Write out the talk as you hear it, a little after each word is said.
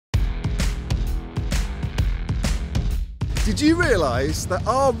Did you realise that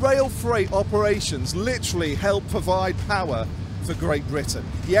our rail freight operations literally help provide power for Great Britain?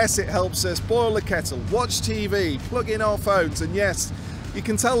 Yes, it helps us boil the kettle, watch TV, plug in our phones, and yes, you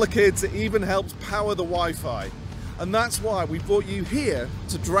can tell the kids it even helps power the Wi-Fi. And that's why we brought you here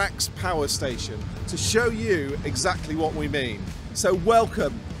to Drax Power Station to show you exactly what we mean. So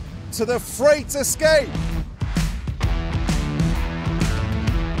welcome to the Freight Escape!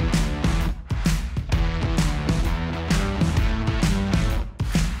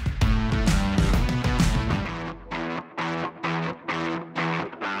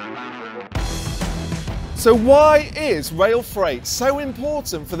 So why is rail freight so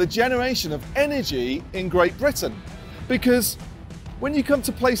important for the generation of energy in Great Britain? Because when you come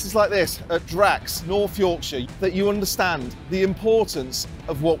to places like this at Drax, North Yorkshire, that you understand the importance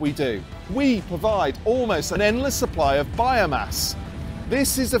of what we do. We provide almost an endless supply of biomass.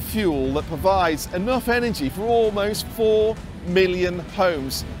 This is a fuel that provides enough energy for almost 4 million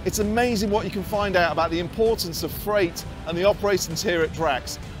homes. It's amazing what you can find out about the importance of freight and the operations here at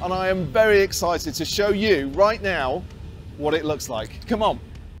Drax, and I am very excited to show you right now what it looks like. Come on.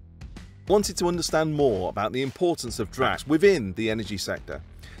 Wanted to understand more about the importance of Drax within the energy sector,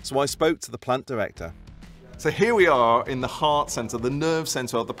 so I spoke to the plant director. So here we are in the heart centre, the nerve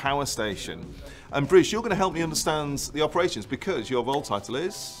centre of the power station. And Bruce, you're going to help me understand the operations because your role title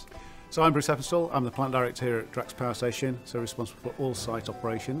is? So I'm Bruce Epperstall, I'm the plant director here at Drax Power Station, so responsible for all site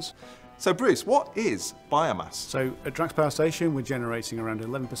operations. So Bruce, what is biomass? So at Drax Power Station we're generating around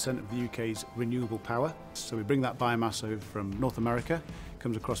 11% of the UK's renewable power. So we bring that biomass over from North America,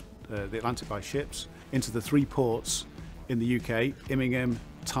 comes across the Atlantic by ships, into the 3 ports in the UK, Immingham,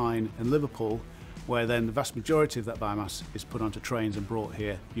 Tyne and Liverpool, where then the vast majority of that biomass is put onto trains and brought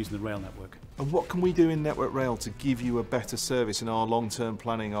here using the rail network. And what can we do in Network Rail to give you a better service in our long-term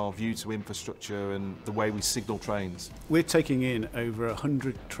planning, our view to infrastructure and the way we signal trains? We're taking in over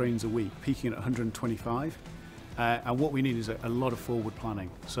 100 trains a week, peaking at 125. And what we need is a lot of forward planning.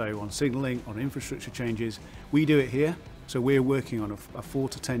 So on signalling, on infrastructure changes, we do it here. So we're working on a 4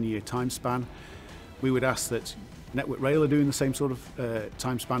 to 10 year time span. We would ask that Network Rail are doing the same sort of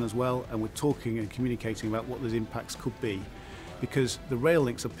time span as well, and we're talking and communicating about what those impacts could be, because the rail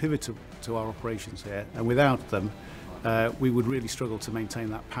links are pivotal to our operations here, and without them we would really struggle to maintain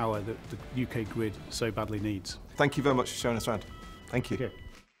that power that the UK grid so badly needs. Thank you very much for showing us around. Thank you. Okay.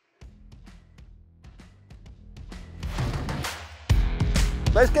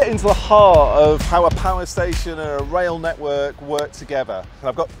 Let's get into the heart of how a power station and a rail network work together. And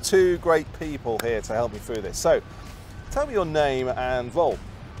I've got 2 great people here to help me through this. So, tell me your name and role.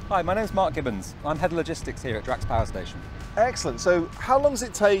 Hi, my name's Mark Gibbons. I'm Head of Logistics here at Drax Power Station. Excellent. So, how long does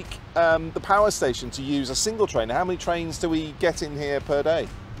it take the power station to use a single train? How many trains do we get in here per day?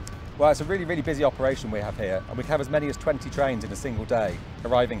 Well, it's a really, really busy operation we have here, and we can have as many as 20 trains in a single day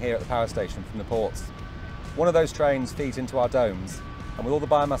arriving here at the power station from the ports. One of those trains feeds into our domes, and with all the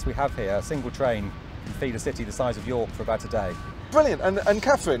biomass we have here, a single train can feed a city the size of York for about a day. Brilliant. And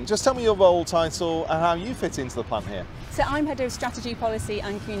Catherine, just tell me your role title and how you fit into the plant here. So I'm Head of Strategy, Policy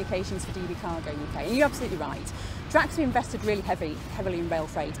and Communications for DB Cargo UK, and you're absolutely right. Drax have invested really heavily in rail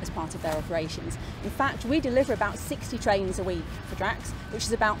freight as part of their operations. In fact, we deliver about 60 trains a week for Drax, which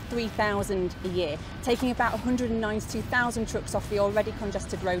is about 3,000 a year, taking about 192,000 trucks off the already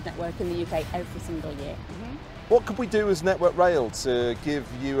congested road network in the UK every single year. What could we do as Network Rail to give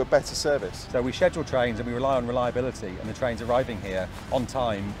you a better service? So we schedule trains and we rely on reliability and the trains arriving here on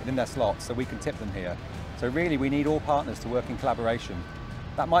time and in their slots so we can tip them here. So really we need all partners to work in collaboration.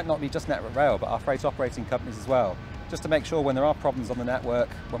 That might not be just Network Rail, but our freight operating companies as well, just to make sure when there are problems on the network,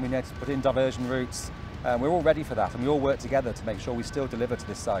 when we need to put in diversion routes, we're all ready for that and we all work together to make sure we still deliver to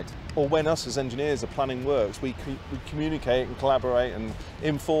this site. Or when us as engineers are planning works, we communicate and collaborate and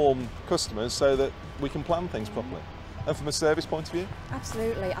inform customers so that we can plan things properly. And from a service point of view?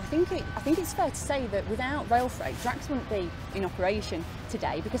 Absolutely. I think it's fair to say that without rail freight, Drax wouldn't be in operation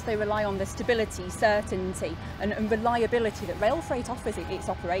today because they rely on the stability, certainty and reliability that rail freight offers in its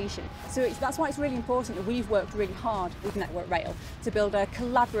operation. So that's why it's really important that we've worked really hard with Network Rail to build a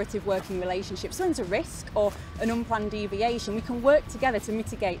collaborative working relationship. So when there's a risk or an unplanned deviation, we can work together to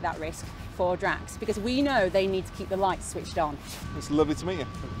mitigate that risk for Drax because we know they need to keep the lights switched on. It's lovely to meet you.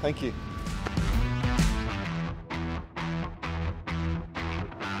 Thank you.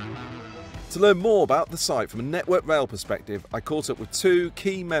 To learn more about the site from a Network Rail perspective, I caught up with 2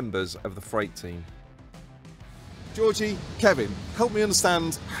 key members of the freight team. Georgie, Kevin, help me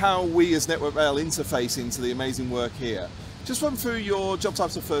understand how we as Network Rail interface into the amazing work here. Just run through your job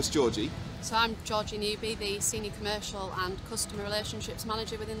title first, Georgie. So I'm Georgie Newby, the Senior Commercial and Customer Relationships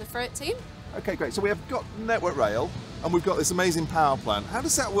Manager within the freight team. Okay, great. So we have got Network Rail and we've got this amazing power plant. How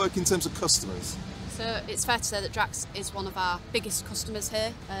does that work in terms of customers? So it's fair to say that Drax is one of our biggest customers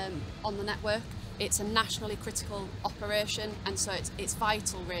here on the network. It's a nationally critical operation, and so it's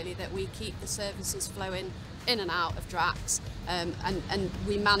vital really that we keep the services flowing in and out of Drax, and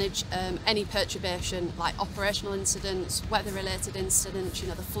we manage any perturbation like operational incidents, weather-related incidents, you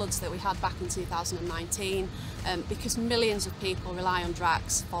know, the floods that we had back in 2019, because millions of people rely on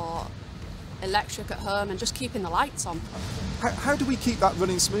Drax for electric at home and just keeping the lights on. How do we keep that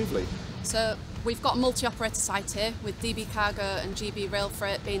running smoothly? So we've got a multi-operator site here with DB Cargo and GB Rail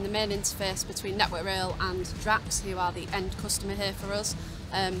Freight being the main interface between Network Rail and Drax, who are the end customer here for us.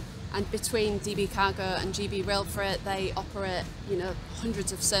 And between DB Cargo and GB Rail Freight, they operate, you know,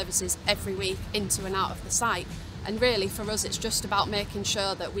 hundreds of services every week into and out of the site. And really for us it's just about making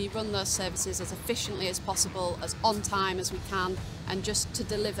sure that we run those services as efficiently as possible, as on time as we can, and just to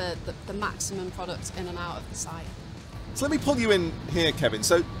deliver the maximum product in and out of the site. So let me pull you in here, Kevin.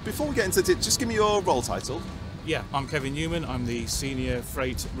 So before we get into it, just give me your role title. Yeah, I'm Kevin Newman. I'm the Senior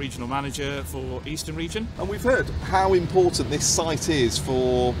Freight Regional Manager for Eastern Region. And we've heard how important this site is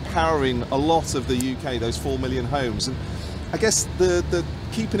for powering a lot of the UK, those 4 million homes. And I guess the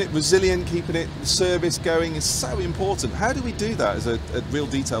keeping it resilient, keeping it service going is so important. How do we do that as a real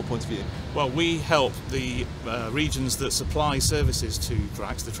detail point of view? Well, we help the regions that supply services to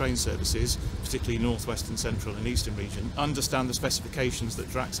Drax, the train services, particularly North, Western, Central and Eastern region, understand the specifications that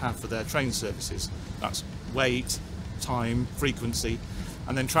Drax have for their train services. That's weight, time, frequency,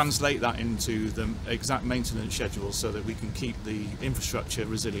 and then translate that into the exact maintenance schedules so that we can keep the infrastructure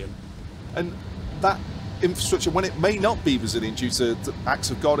resilient. And that infrastructure, when it may not be resilient due to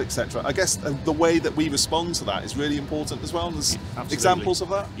acts of God, etc., I guess the way that we respond to that is really important as well. There's examples of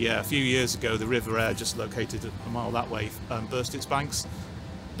that? Yeah, a few years ago the River Aire, just located a mile that way, burst its banks.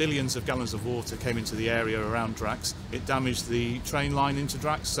 Billions of gallons of water came into the area around Drax. It damaged the train line into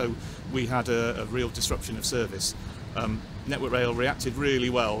Drax, so we had a real disruption of service. Network Rail reacted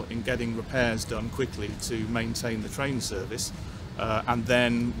really well in getting repairs done quickly to maintain the train service. And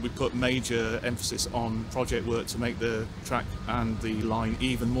then we put major emphasis on project work to make the track and the line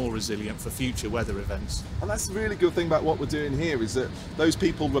even more resilient for future weather events. And that's the really good thing about what we're doing here, is that those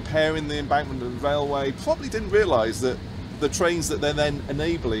people repairing the embankment of the railway probably didn't realise that the trains that they're then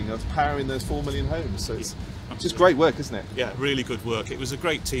enabling are powering those 4 million homes. So it's just great work, isn't it? Yeah, really good work. It was a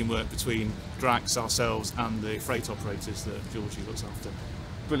great teamwork between Drax, ourselves and the freight operators that Georgie looks after.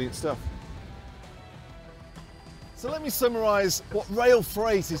 Brilliant stuff. So let me summarise what Rail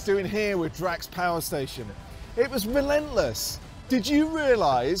Freight is doing here with Drax Power Station. It was relentless. Did you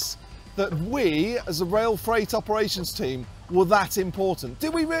realise that we, as a Rail Freight operations team, were that important?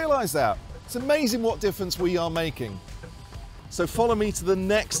 Did we realise that? It's amazing what difference we are making. So follow me to the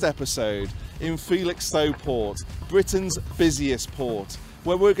next episode in Felixstowe Port, Britain's busiest port,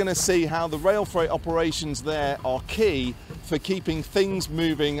 where we're going to see how the rail freight operations there are key for keeping things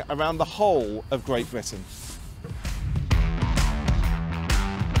moving around the whole of Great Britain.